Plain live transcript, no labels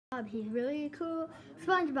He's really cool.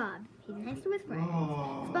 SpongeBob, he's nice to his friends.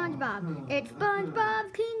 SpongeBob, it's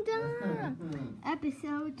SpongeBob's Kingdom!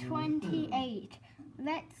 Episode 28.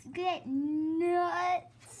 Let's get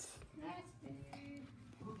nuts!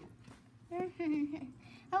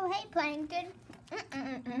 Oh, hey, Plankton.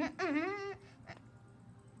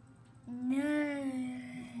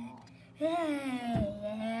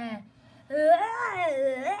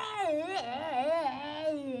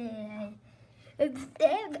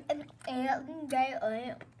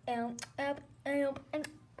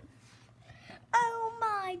 Oh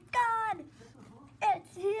my God!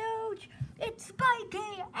 It's huge! It's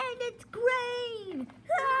spiky and it's green!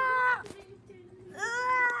 Ah!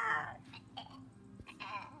 Ah!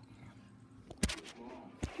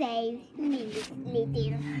 Save me,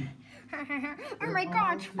 little. Oh my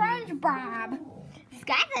God, SpongeBob!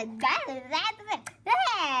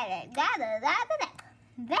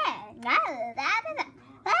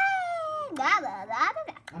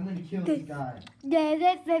 I'm gonna kill this guy.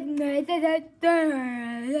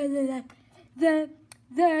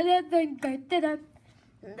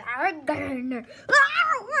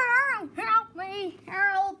 Help me!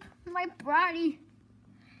 Help! My body!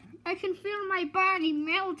 I can feel my body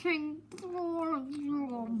melting.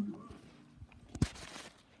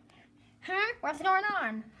 Huh? What's going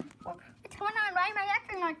on? What's going on? Why am I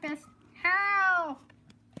acting like this? Help!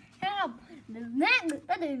 Help! I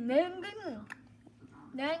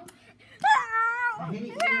hate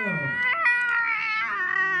you.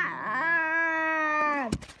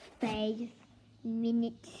 5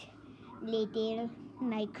 minutes later,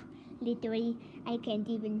 like literally, I can't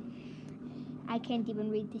even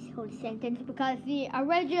read this whole sentence because the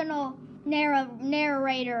original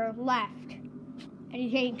narrator left, and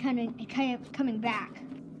he ain't coming back.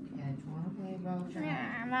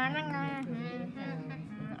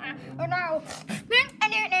 Oh no! I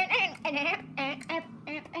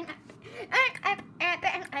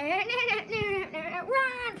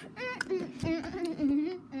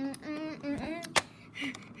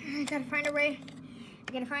gotta find a way.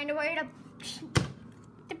 I gotta find a way to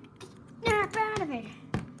snap out of it.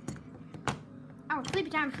 Oh, sleepy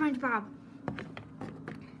time, SpongeBob.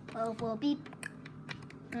 Oh, beep.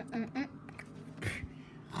 Oh,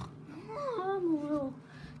 I'm a little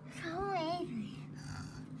so lazy.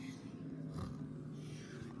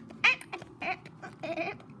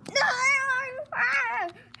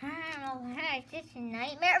 Oh, it's just a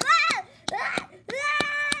nightmare.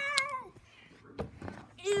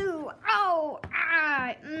 Ew! Oh!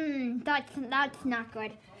 Ah! That's not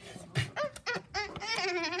good.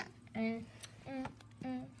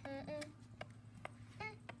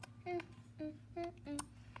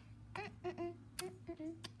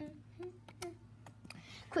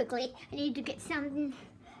 Quickly, I need to get something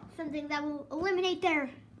that will eliminate their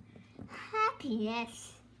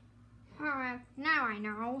happiness. Now I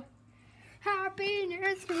know.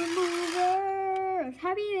 Happiness removers!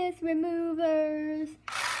 Happiness removers!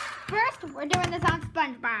 First, we're doing this on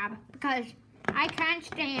SpongeBob because I can't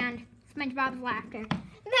stand SpongeBob's laughter.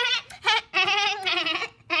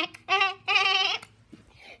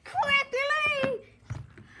 Quickly!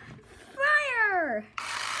 Fire!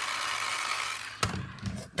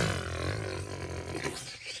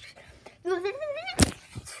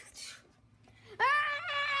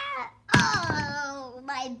 Oh,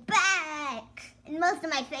 my back! And most of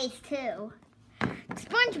my face, too.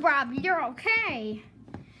 SpongeBob, you're okay.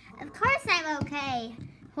 Of course I'm okay.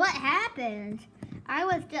 What happened? I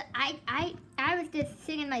was just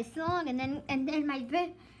singing my song, and then I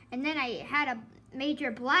had a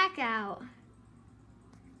major blackout.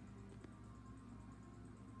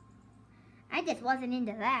 I just wasn't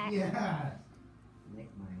into that. Yeah.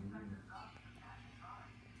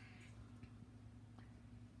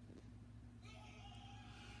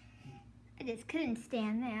 I just couldn't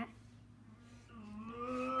stand that.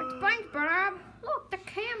 But SpongeBob, look, the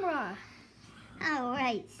camera. Oh,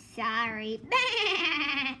 right, sorry.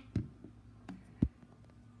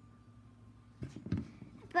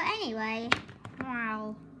 But anyway,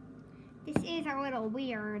 wow, this is a little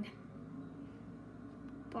weird.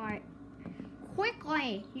 But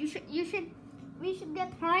quickly, we should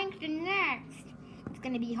get Plankton next. It's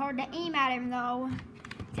gonna be hard to aim at him though,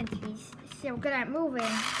 since he's so good at moving.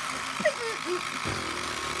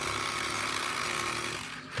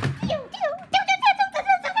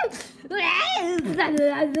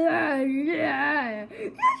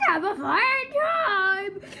 Let's have a fun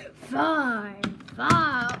time. Fun.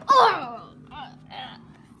 Oh!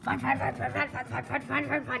 Fun.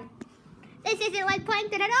 This isn't like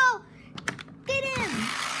Plankton at all. Get him.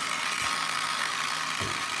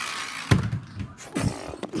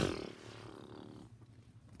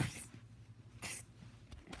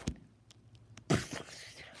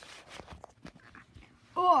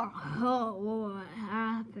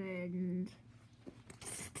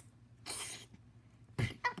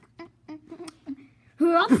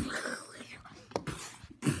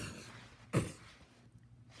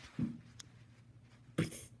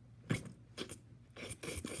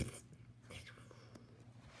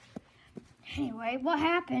 Anyway, what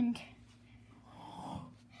happened?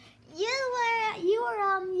 You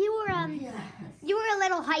were a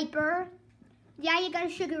little hyper. Yeah, you got a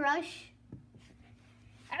sugar rush.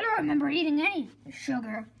 I don't remember eating any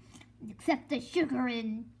sugar, except the sugar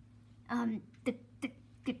in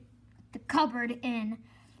the cupboard in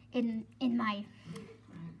the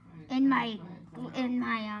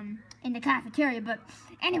cafeteria. But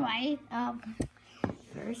anyway,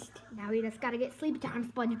 first, now we just gotta get sleepy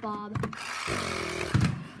time, SpongeBob.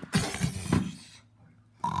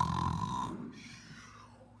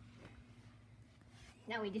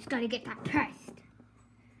 Now we just gotta get that press.